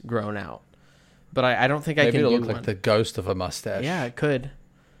those grown out. But I don't think I can do one. Maybe it'll look like the ghost of a mustache. Yeah, it could.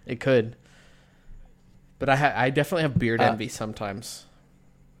 It could. But I definitely have beard envy sometimes.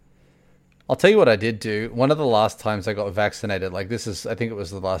 I'll tell you what I did do. One of the last times I got vaccinated, like I think it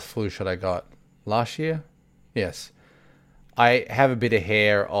was the last flu shot I got last year. Yes. I have a bit of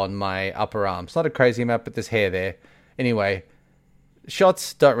hair on my upper arm. It's not a crazy amount, but there's hair there. Anyway,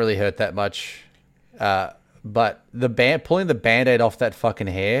 shots don't really hurt that much. But pulling the Band-Aid off that fucking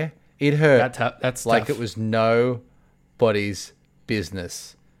hair, it hurt. That's like tough. It was nobody's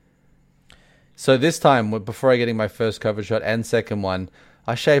business. So this time, before I getting my first COVID shot and second one,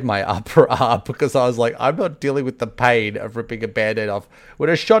 I shaved my upper arm because I was like, I'm not dealing with the pain of ripping a Band-Aid off when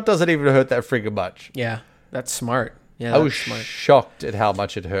a shot doesn't even hurt that friggin' much. Yeah, that's smart. Yeah, I was shocked at how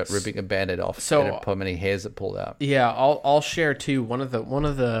much it hurt ripping a Band-Aid off. So how many hairs it pulled out. Yeah, I'll share too. One of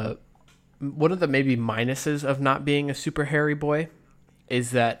the maybe minuses of not being a super hairy boy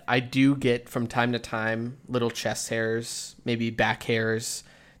is that I do get from time to time little chest hairs, maybe back hairs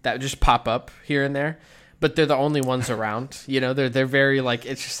that just pop up here and there. But they're the only ones around. You know, they're very, like,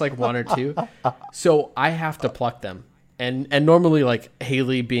 it's just like one or two. So I have to pluck them. And normally, like,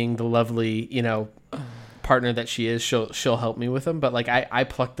 Haley being the lovely, you know, partner that she is, she'll help me with them. But, like, I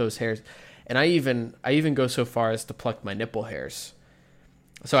pluck those hairs. And I even go so far as to pluck my nipple hairs.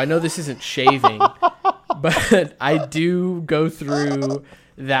 So I know this isn't shaving, but I do go through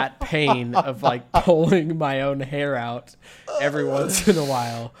that pain of like pulling my own hair out every once in a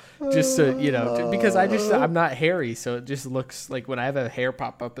while, just so because I'm not hairy, so it just looks like when I have a hair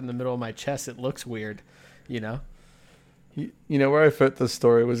pop up in the middle of my chest, it looks weird, You know where I thought the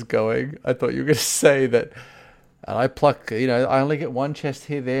story was going? I thought you were going to say that, and I pluck, I only get one chest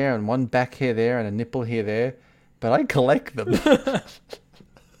here, there, and one back here, there, and a nipple here, there, but I collect them.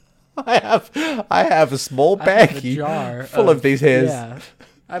 I have a small baggie full of these hairs. Yeah,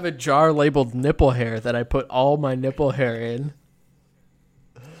 I have a jar labeled nipple hair that I put all my nipple hair in.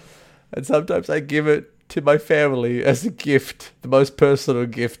 And sometimes I give it to my family as a gift. The most personal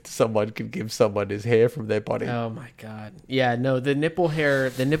gift someone can give someone is hair from their body. Oh my god. Yeah, no, the nipple hair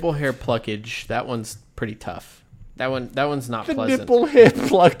pluckage, that one's pretty tough. That one's not pleasant. Nipple hair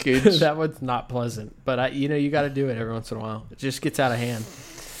pluckage. That one's not pleasant. But you got to do it every once in a while. It just gets out of hand.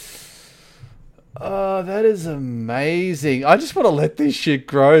 Oh, that is amazing. I just want to let this shit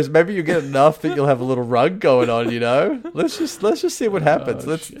grow. Maybe you get enough that you'll have a little rug going on, Let's just see what happens.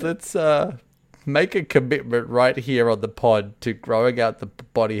 Let's make a commitment right here on the pod to growing out the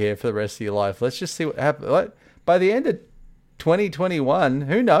body hair for the rest of your life. Let's just see what happens. By the end of 2021,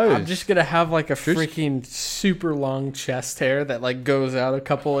 who knows? I'm just going to have like a freaking super long chest hair that like goes out a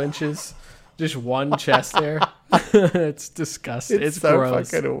couple inches. Just one chest hair. It's disgusting. It's so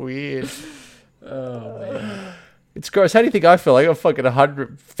gross. Fucking weird. Oh man, it's gross. How do you think I feel? I got fucking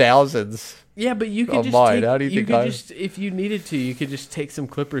 100,000s. Yeah, but you could just mine. How do you think just if you needed to, you could just take some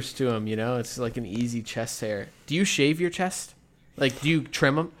clippers to them. It's like an easy chest hair. Do you shave your chest? Like, do you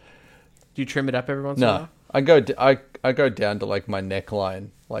trim them? Do you trim it up every once in a while? No, I go down to like my neckline,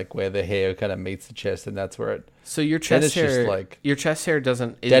 like where the hair kind of meets the chest, and that's where it. So your chest hair, just like your chest hair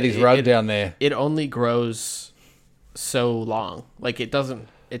doesn't. Daddy's rug down there. It only grows so long. Like it doesn't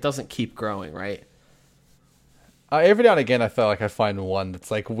keep growing, right? Every now and again, I feel like I find one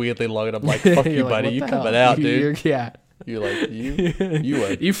that's like weirdly long, and I'm like, "Fuck you, buddy, you coming out, dude." Yeah, you're like you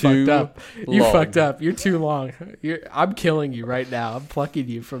are you too fucked up. Long. You fucked up. You're too long. I'm killing you right now. I'm plucking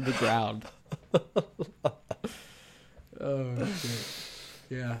you from the ground. Oh shit.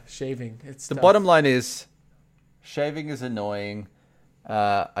 Yeah, shaving. It's the tough. bottom line is, shaving is annoying.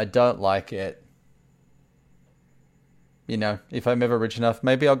 I don't like it. If I'm ever rich enough,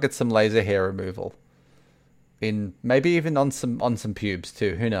 maybe I'll get some laser hair removal. Maybe even on some pubes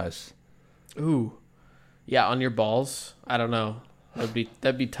too. Who knows? Ooh, yeah, on your balls. I don't know.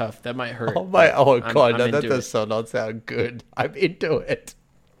 That'd be tough. That might hurt. Oh my! Oh god! I'm that does not sound good. I'm into it.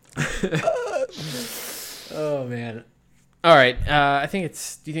 Oh man! All right. I think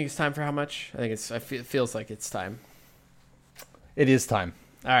it's. Do you think it's time for how much? I think it's. It feels like it's time. It is time.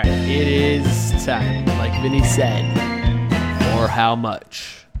 All right. It is time. Like Vinny said. For how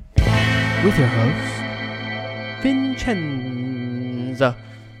much? With your host, Vincenzo.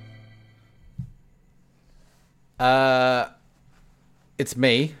 It's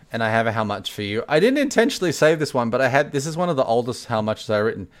me, and I have a how much for you. I didn't intentionally save this one, but this is one of the oldest how much I've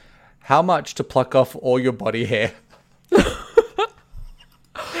written. How much to pluck off all your body hair? And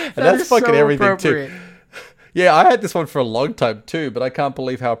that's fucking so everything too. Yeah, I had this one for a long time too, but I can't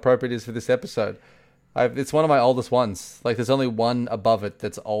believe how appropriate it is for this episode. It's one of my oldest ones. Like, there's only one above it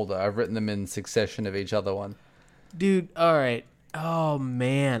that's older. I've written them in succession of each other one. Dude, all right. Oh,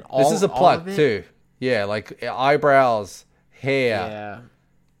 man. This is a pluck, too. Yeah, like eyebrows, hair.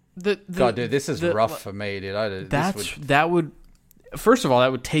 Yeah. God, dude, this is rough for me, dude. That would... First of all,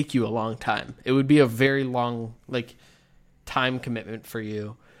 that would take you a long time. It would be a very long, time commitment for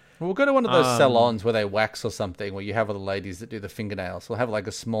you. We'll go to one of those salons where they wax or something, where you have all the ladies that do the fingernails. We'll have, like,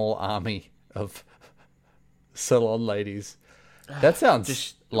 a small army of... salon ladies. That sounds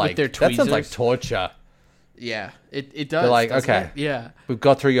that sounds like torture. Yeah, it does. They're like, okay, yeah, we've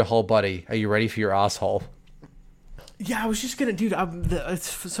got through your whole body. Are you ready for your asshole? Yeah, I was just gonna, dude.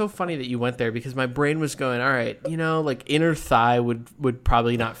 It's so funny that you went there because my brain was going, all right, like inner thigh would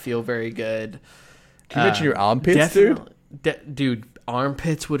probably not feel very good. Can you mention your armpits, dude? Dude,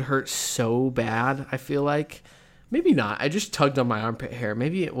 armpits would hurt so bad. I feel like. Maybe not. I just tugged on my armpit hair.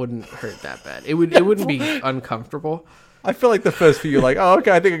 Maybe it wouldn't hurt that bad. It wouldn't be uncomfortable. I feel like the first few, you're like, oh,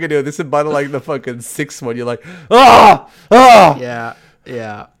 okay, I think I can do this. And by the fucking sixth one, you're like, ah.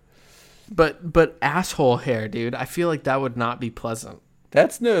 Yeah. But asshole hair, dude. I feel like that would not be pleasant.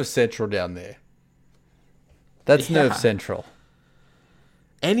 That's nerve central down there. That's nerve central.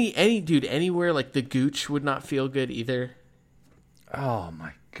 Any dude, anywhere like the gooch would not feel good either. Oh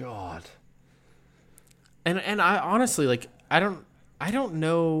my god. And I honestly I don't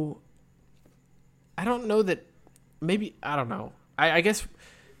know that maybe I don't know. I guess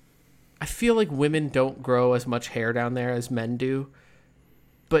I feel like women don't grow as much hair down there as men do.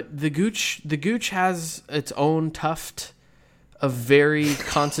 but the gooch has its own tuft of very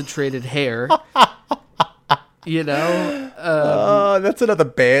concentrated hair. You know, oh, that's another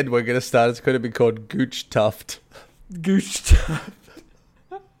band we're gonna start. It's going to be called Gooch Tuft. Gooch Tuft.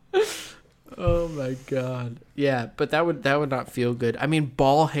 Oh my god. Yeah, but that would not feel good. I mean,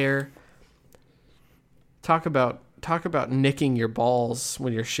 ball hair. Talk about nicking your balls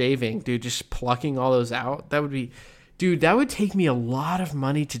when you're shaving, dude. Just plucking all those out. That would be, dude. That would take me a lot of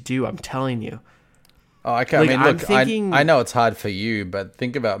money to do. I'm telling you. Oh, okay. Like, I mean, look, thinking... I know it's hard for you, but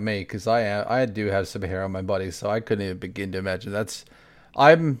think about me, because I do have some hair on my body, so I couldn't even begin to imagine.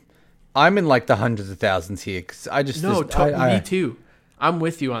 I'm in like the hundreds of thousands here, because I just me too. I'm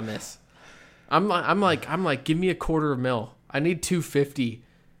with you on this. I'm like, give me $250,000. I need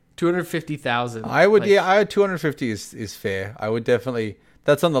 250,000. I would, like, 250 is fair. I would definitely.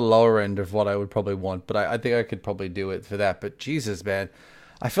 That's on the lower end of what I would probably want, but I think I could probably do it for that. But Jesus, man,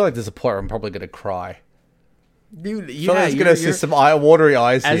 I feel like there's a point where I'm probably gonna cry. Dude, yeah, I'm gonna see some watery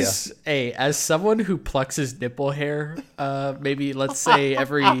eyes here. As someone who plucks his nipple hair, maybe let's say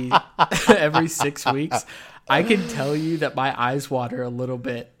every 6 weeks, I can tell you that my eyes water a little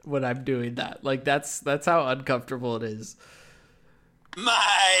bit when I'm doing that. Like that's how uncomfortable it is.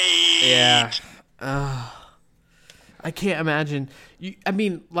 Yeah. I can't imagine. I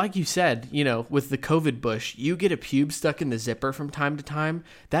mean, like you said, you know, with the COVID bush, you get a pube stuck in the zipper from time to time.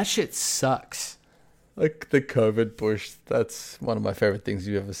 That shit sucks. Like the COVID bush. That's one of my favorite things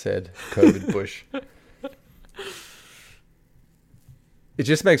you ever said. COVID bush. It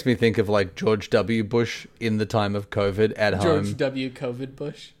just makes me think of like George W. Bush in the time of COVID at home. George W. COVID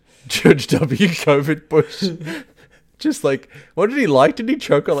Bush. George W. COVID Bush. Just like, what did he like? Did he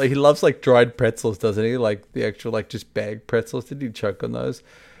choke on, like, he loves like dried pretzels, doesn't he? Like the actual, like, just bag pretzels. Did he choke on those?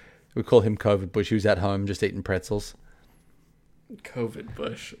 We call him COVID Bush. He was at home just eating pretzels. COVID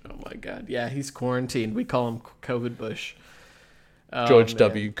Bush. Oh my God. Yeah, he's quarantined. We call him COVID Bush. Oh, George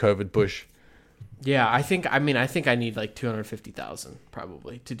W. COVID Bush. Yeah, I think I need like 250,000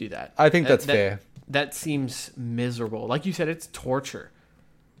 probably to do that. I think that's fair. That seems miserable. Like you said, it's torture.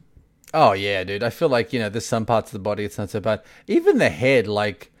 Oh yeah, dude. I feel like, you know, there's some parts of the body it's not so bad. Even the head,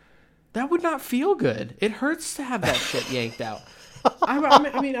 like, that would not feel good. It hurts to have that shit yanked out.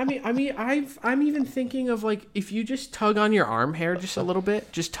 I'm even thinking of, like, if you just tug on your arm hair just a little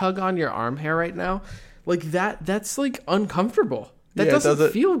bit, just tug on your arm hair right now, like that's like uncomfortable. That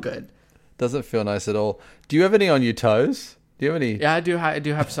doesn't feel good. Doesn't feel nice at all. Do you have any on your toes? Do you have any? Yeah, I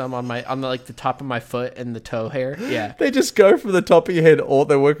do have some on the top of my foot and the toe hair. Yeah. They just go from the top of your head, or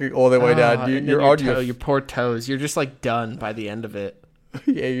they're working all their way down. You're on your poor toes. You're just like done by the end of it.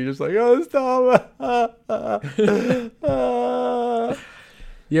 Yeah, you're just like, oh, stop.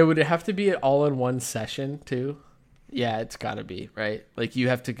 Yeah, would it have to be all in one session too? Yeah, it's got to be, right? Like you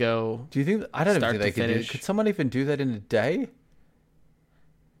have to go. Do you think? I don't even think they could do it. Could someone even do that in a day?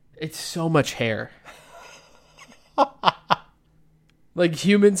 It's so much hair. Like,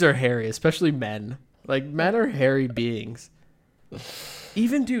 humans are hairy, especially men. Like, men are hairy beings.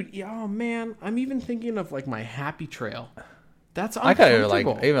 Even, dude, oh man, I'm even thinking of like my happy trail. That's uncomfortable. I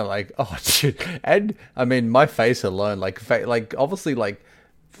can't even like, oh dude. And I mean, my face alone, like obviously, like,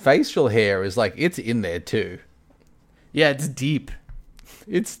 facial hair is like, it's in there too. Yeah, it's deep.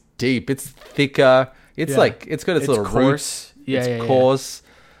 It's deep. It's thicker. It's like, it's got its little coarse. Roots. Yeah, it's coarse.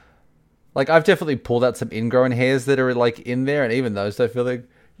 Like, I've definitely pulled out some ingrown hairs that are, like, in there, and even those don't feel like...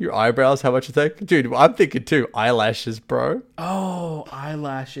 Your eyebrows, how much you think? Dude, I'm thinking, too, eyelashes, bro. Oh,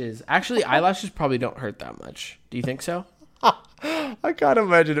 eyelashes. Actually, eyelashes probably don't hurt that much. Do you think so? I can't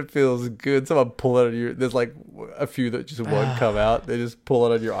imagine it feels good. Someone pull it on your... There's, like, a few that just won't come out. They just pull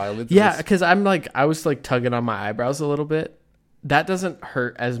it on your eyelids. Yeah, because I was, like, tugging on my eyebrows a little bit. That doesn't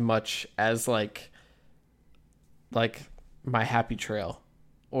hurt as much as, like my happy trail.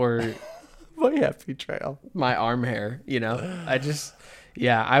 Or... my happy trail. My arm hair, you know?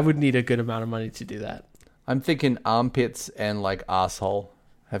 I would need a good amount of money to do that. I'm thinking armpits and, like, asshole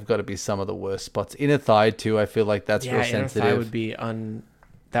have got to be some of the worst spots. Inner thigh, too, I feel like that's real sensitive. Inner thigh would be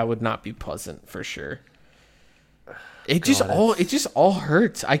that would not be pleasant, for sure. It just all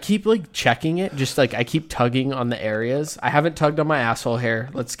hurts. I keep, like, checking it. Just, like, I keep tugging on the areas. I haven't tugged on my asshole hair.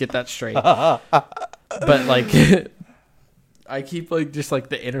 Let's get that straight. But, like... I keep, like, just, like,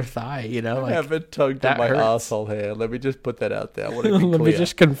 the inner thigh, you know? Like, I haven't tugged on my asshole hair. Let me just put that out there. I want to be clear. Let me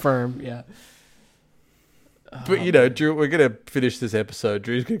just confirm, yeah. But, you know, Drew, we're going to finish this episode.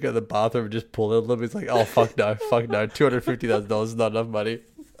 Drew's going to go to the bathroom and just pull it a little bit. He's like, oh, fuck no. $250,000 is not enough money.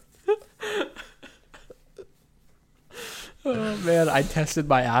 Oh man, I tested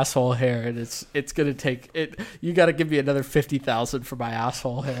my asshole hair, and it's gonna take it. You got to give me another 50,000 for my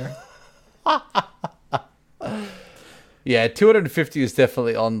asshole hair. Yeah, 250 is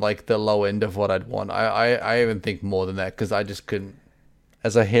definitely on like the low end of what I'd want. I even think more than that because I just couldn't.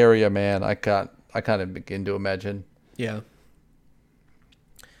 As a hairier man, I can't even begin to imagine. Yeah.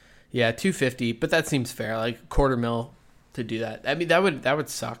 Yeah, 250, but that seems fair. Like $250,000 to do that. I mean, that would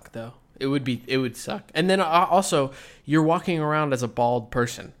suck though. It would suck. And then also, you're walking around as a bald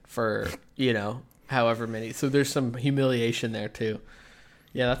person for however many. So there's some humiliation there too.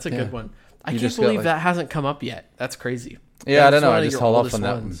 Yeah, that's a good one. I can't believe that hasn't come up yet. That's crazy. Yeah, I don't know. I just hold off on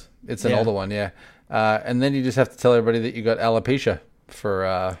that one. It's an older one, yeah. And then you just have to tell everybody that you got alopecia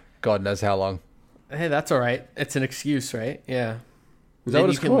for God knows how long. Hey, that's all right. It's an excuse, right? Yeah. Is that what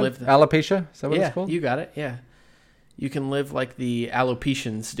it's called? Alopecia? Is that what it's called? You got it. Yeah. You can live like the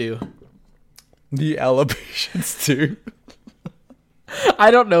alopecians do. The alopecians do?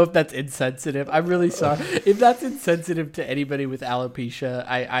 I don't know if that's insensitive. I'm really sorry. If that's insensitive to anybody with alopecia,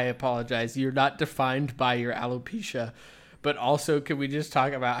 I apologize. You're not defined by your alopecia. But also, can we just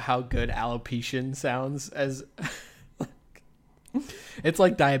talk about how good alopecian sounds as... It's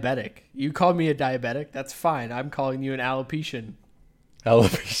like diabetic. You call me a diabetic, that's fine. I'm calling you an alopecian.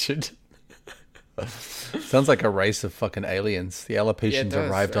 Alopecian. Sounds like a race of fucking aliens. The alopecians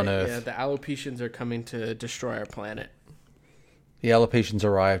arrived on Earth. Yeah, the alopecians are coming to destroy our planet. The alopecians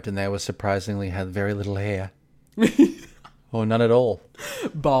arrived and they were surprisingly had very little hair. Or none at all.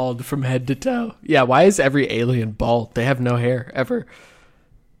 Bald from head to toe. Yeah, why is every alien bald? They have no hair, ever.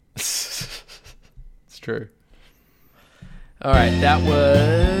 It's true. All right, that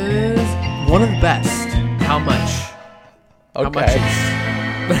was one of the best. How much? Okay. How much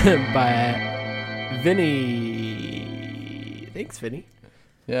is by Vinny. Thanks, Vinny.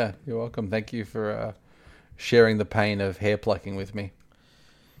 Yeah, you're welcome. Thank you for sharing the pain of hair plucking with me.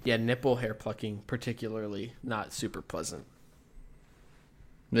 Yeah, nipple hair plucking, particularly not super pleasant.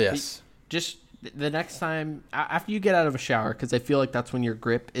 Yes. Just the next time, after you get out of a shower, because I feel like that's when your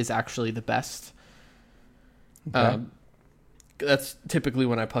grip is actually the best. Okay. That's typically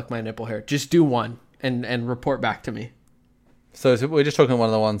when I pluck my nipple hair. Just do one and report back to me. So we're just talking one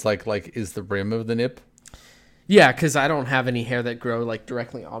of the ones like is the rim of the nip? Yeah, because I don't have any hair that grow like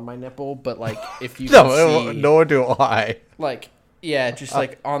directly on my nipple, but like if you can see, nor do I. Like just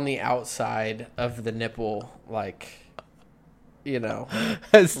like on the outside of the nipple, like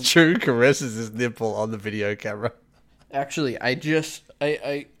As True caresses his nipple on the video camera. Actually,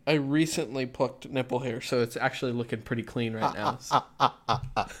 I recently plucked nipple hair, so it's actually looking pretty clean right now.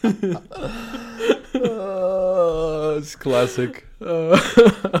 Oh, it's classic.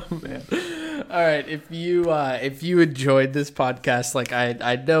 Oh, man. All right, if you enjoyed this podcast, like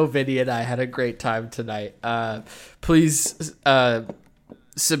I know Vinny and I had a great time tonight. Please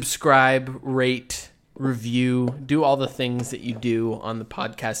subscribe, rate, review, do all the things that you do on the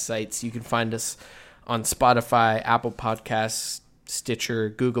podcast sites. You can find us on Spotify, Apple Podcasts, Stitcher,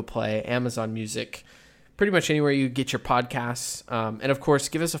 Google Play, Amazon Music, pretty much anywhere you get your podcasts. And of course,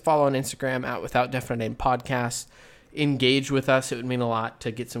 give us a follow on Instagram at Without Definite Name Podcast. Engage with us. It would mean a lot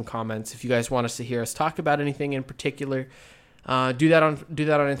to get some comments. If you guys want us to hear us talk about anything in particular, do that on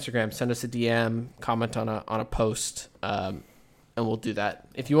Instagram. Send us a DM, comment on a post, and we'll do that.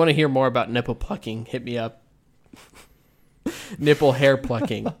 If you want to hear more about nipple plucking, hit me up. Nipple hair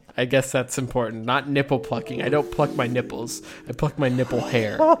plucking. I guess that's important. Not nipple plucking. I don't pluck my nipples. I pluck my nipple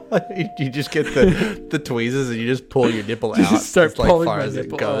hair. You just get the tweezers and you just pull your nipple out. Just start pulling far my as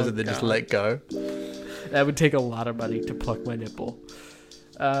nipple. it goes, and then just let go. That would take a lot of money to pluck my nipple.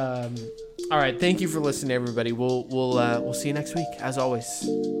 All right. Thank you for listening, everybody. We'll see you next week, as always.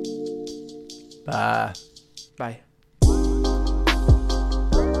 Bye. Bye.